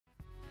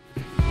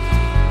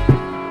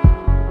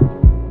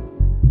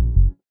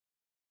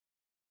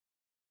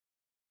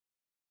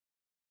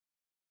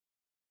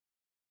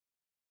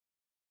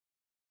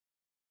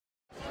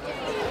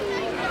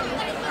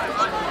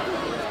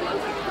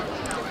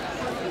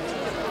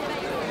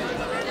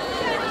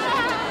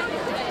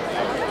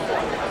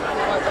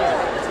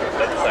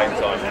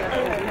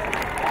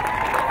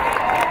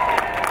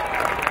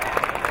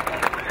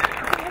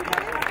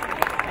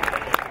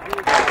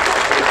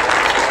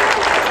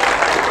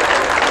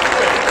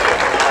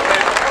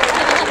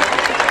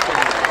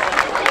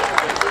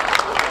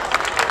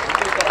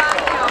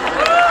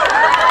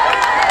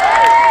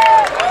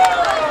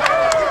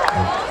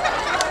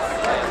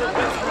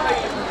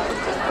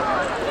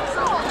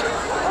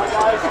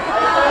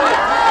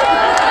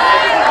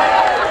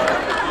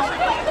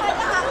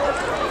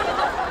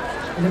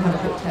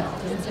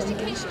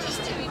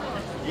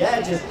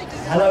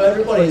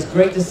it's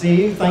great to see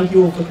you. Thank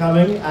you all for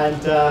coming,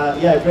 and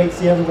yeah, great to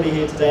see everybody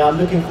here today. I'm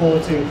looking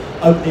forward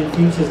to opening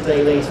Futures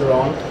Day later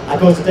on. Of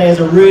course, today is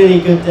a really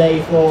good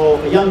day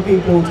for young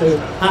people to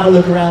have a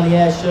look around the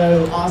air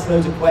show, ask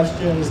loads of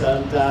questions,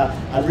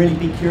 and really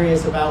be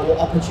curious about what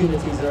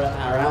opportunities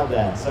are out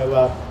there.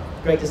 So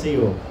great to see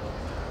you all.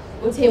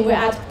 Well, Tim, we're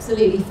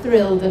absolutely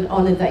thrilled and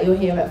honoured that you're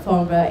here at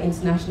Farnborough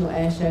International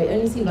Airshow. It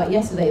only seemed like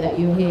yesterday that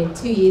you were here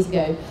 2 years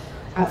ago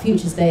at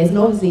Futures Day, and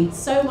obviously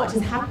so much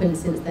has happened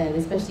since then,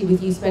 especially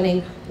with you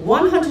spending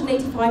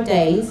 185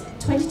 days,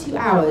 22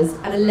 hours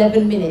and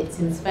 11 minutes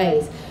in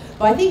space.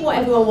 But I think what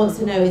everyone wants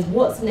to know is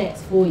what's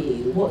next for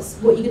you? What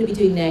you're going to be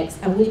doing next,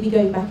 and will you be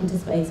going back into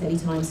space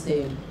anytime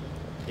soon?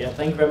 Yeah,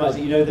 thank you very much.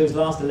 You know, those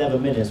last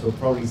 11 minutes were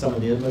probably some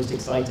of the most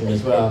exciting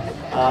as well,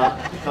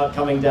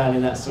 coming down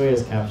in that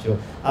Soyuz capsule.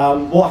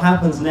 What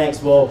happens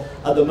next? Well,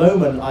 at the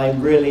moment, I'm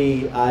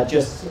really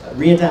just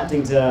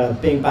readapting to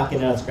being back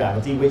in Earth's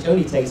gravity, which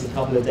only takes a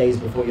couple of days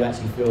before you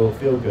actually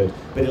feel good.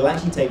 But it'll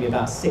actually take me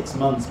about 6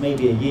 months,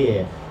 maybe a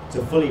year,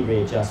 to fully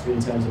readjust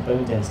in terms of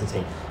bone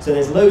density. So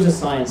there's loads of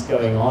science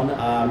going on.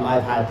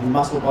 I've had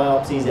muscle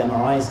biopsies,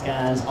 MRI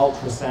scans,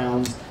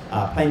 ultrasounds,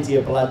 plenty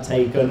of blood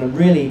taken, and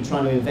really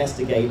trying to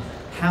investigate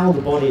how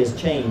the body has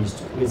changed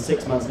with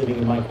 6 months living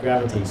in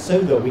microgravity so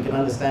that we can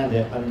understand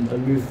it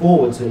and move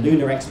forward to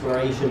lunar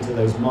exploration, to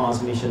those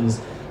Mars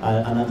missions,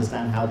 and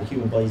understand how the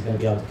human body is going to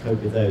be able to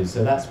cope with those.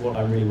 So that's what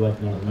I'm really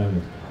working on at the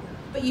moment.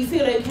 But you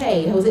feel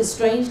okay? Was it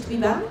strange to be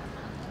back?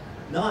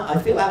 No, I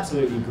feel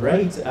absolutely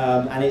great,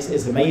 and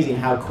it's amazing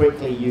how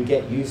quickly you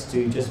get used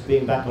to just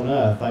being back on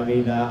Earth. I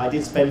mean, I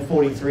did spend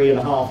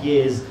 43.5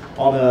 years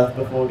on Earth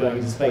before going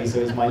into space,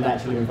 so it's my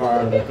natural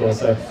environment, of course.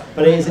 So,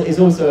 but it's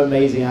also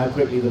amazing how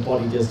quickly the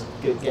body just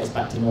gets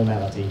back to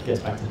normality,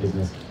 gets back to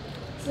business.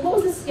 So what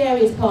was the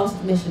scariest part of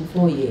the mission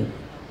for you?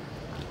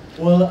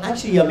 Well,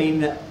 actually, I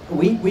mean,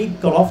 we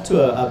got off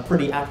to a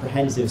pretty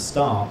apprehensive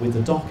start with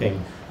the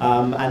docking.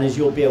 And as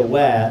you'll be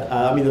aware,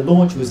 I mean, the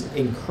launch was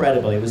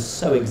incredible. It was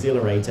so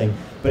exhilarating,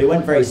 but it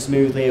went very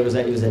smoothly. It was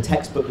a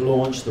textbook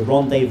launch. The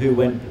rendezvous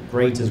went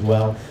great as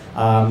well.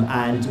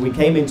 And we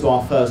came into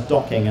our first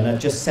docking, and at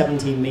just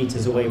 17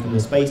 meters away from the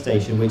space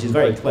station, which is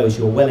very close,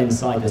 you're well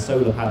inside the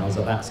solar panels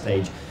at that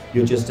stage.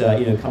 You're just,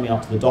 you know, coming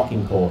up to the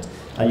docking port,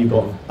 and you've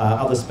got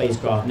other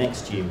spacecraft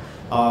next to you.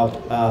 Our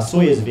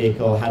Soyuz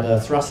vehicle had a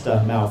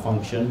thruster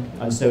malfunction,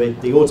 and so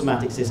the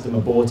automatic system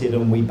aborted,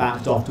 and we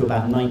backed off to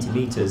about 90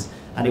 meters.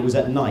 And it was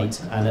at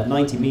night, and at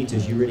 90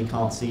 meters you really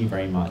can't see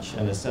very much,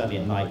 and certainly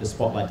at night the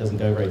spotlight doesn't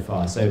go very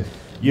far. So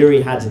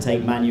Yuri had to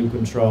take manual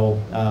control,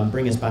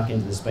 bring us back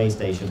into the space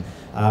station.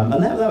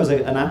 And that was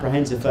an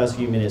apprehensive first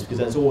few minutes, because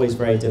that's always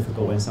very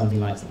difficult when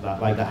something like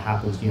that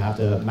happens. You have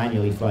to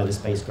manually fly the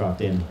spacecraft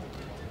in.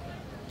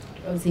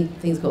 Obviously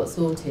things got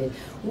sorted.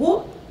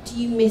 What do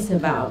you miss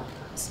about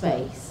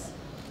space?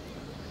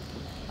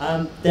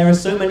 There are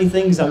so many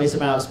things I miss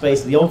about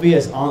space. The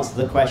obvious answer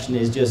to the question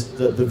is just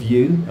the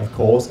view, of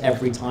course.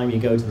 Every time you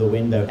go to the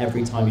window,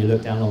 every time you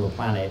look down on the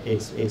planet,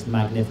 it's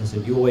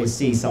magnificent. You always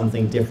see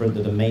something different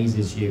that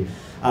amazes you.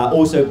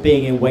 Also,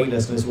 being in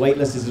weightlessness.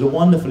 Weightlessness is a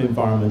wonderful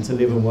environment to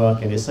live and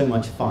work in. It's so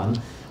much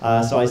fun.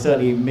 So I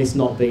certainly miss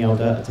not being able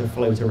to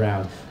float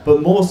around.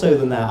 But more so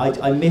than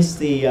that, I miss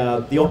the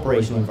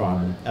operational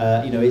environment.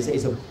 You know,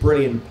 it's a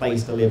brilliant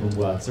place to live and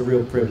work. It's a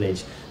real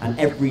privilege. And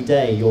every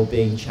day you're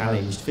being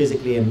challenged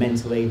physically and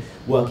mentally,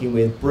 working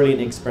with brilliant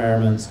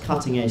experiments,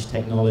 cutting edge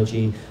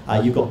technology.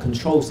 You've got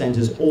control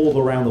centers all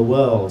around the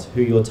world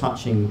who you're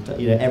touching,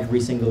 you know,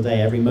 every single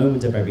day, every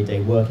moment of every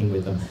day, working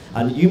with them.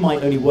 And you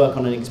might only work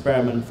on an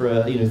experiment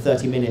for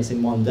 30 minutes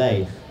in one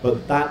day,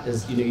 but that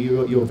is, you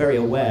know, you're very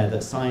aware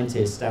that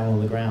scientists down on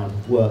the ground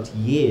have worked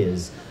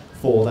years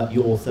for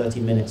your 30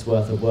 minutes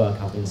worth of work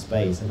up in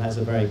space, and that's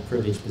a very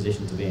privileged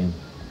position to be in.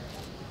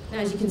 Now,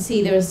 as you can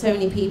see, there are so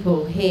many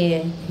people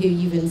here who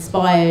you've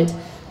inspired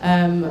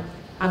and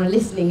are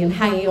listening and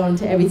hanging on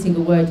to every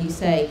single word you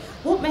say.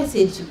 What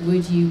message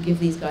would you give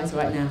these guys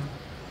right now?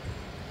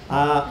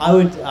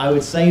 I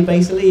would say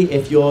basically,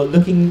 if you're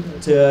looking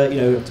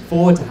to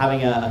forward to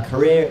having a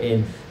career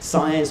in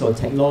science or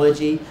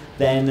technology,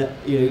 then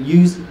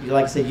use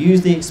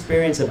the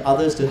experience of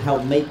others to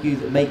help make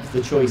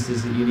the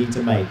choices that you need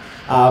to make.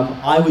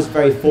 I was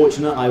very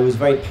fortunate. I was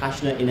very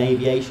passionate in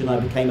aviation. I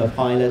became a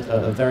pilot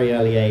at a very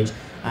early age.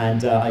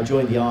 And I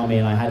joined the Army,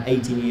 and I had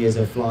 18 years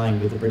of flying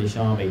with the British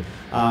Army.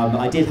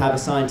 I did have a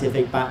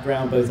scientific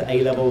background, both at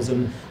A-levels,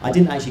 and I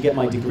didn't actually get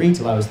my degree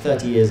till I was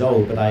 30 years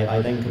old, but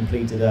I then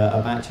completed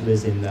a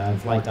bachelor's in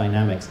flight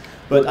dynamics.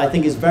 But I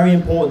think it's very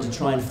important to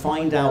try and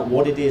find out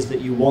what it is that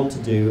you want to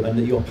do and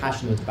that you're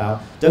passionate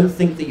about. Don't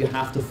think that you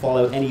have to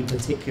follow any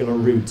particular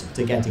route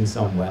to getting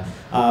somewhere.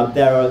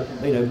 There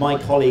are, my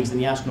colleagues in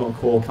the astronaut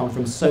corps come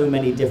from so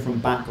many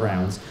different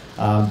backgrounds,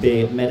 be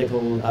it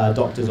medical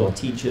doctors or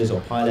teachers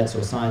or pilots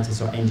or scientists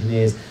or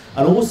engineers.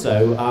 And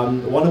also,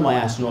 one of my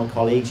astronaut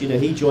colleagues,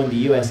 he joined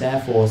the US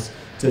Air Force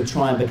to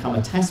try and become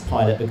a test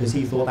pilot because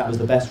he thought that was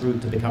the best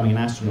route to becoming an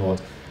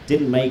astronaut.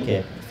 Didn't make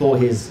it, thought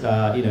his,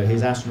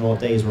 his astronaut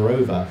days were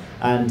over,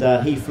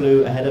 and he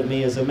flew ahead of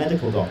me as a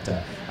medical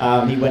doctor.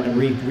 He went and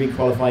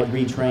re-qualified,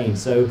 retrained.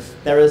 So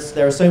there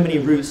are so many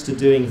routes to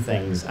doing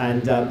things,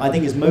 and I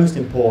think it's most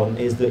important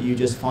is that you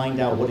just find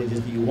out what it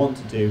is that you want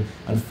to do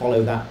and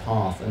follow that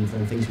path, and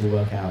things will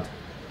work out.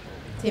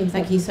 Tim,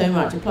 thank you so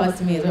much. Applies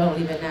to me as well, I'll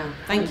leave it now.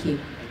 Thank you.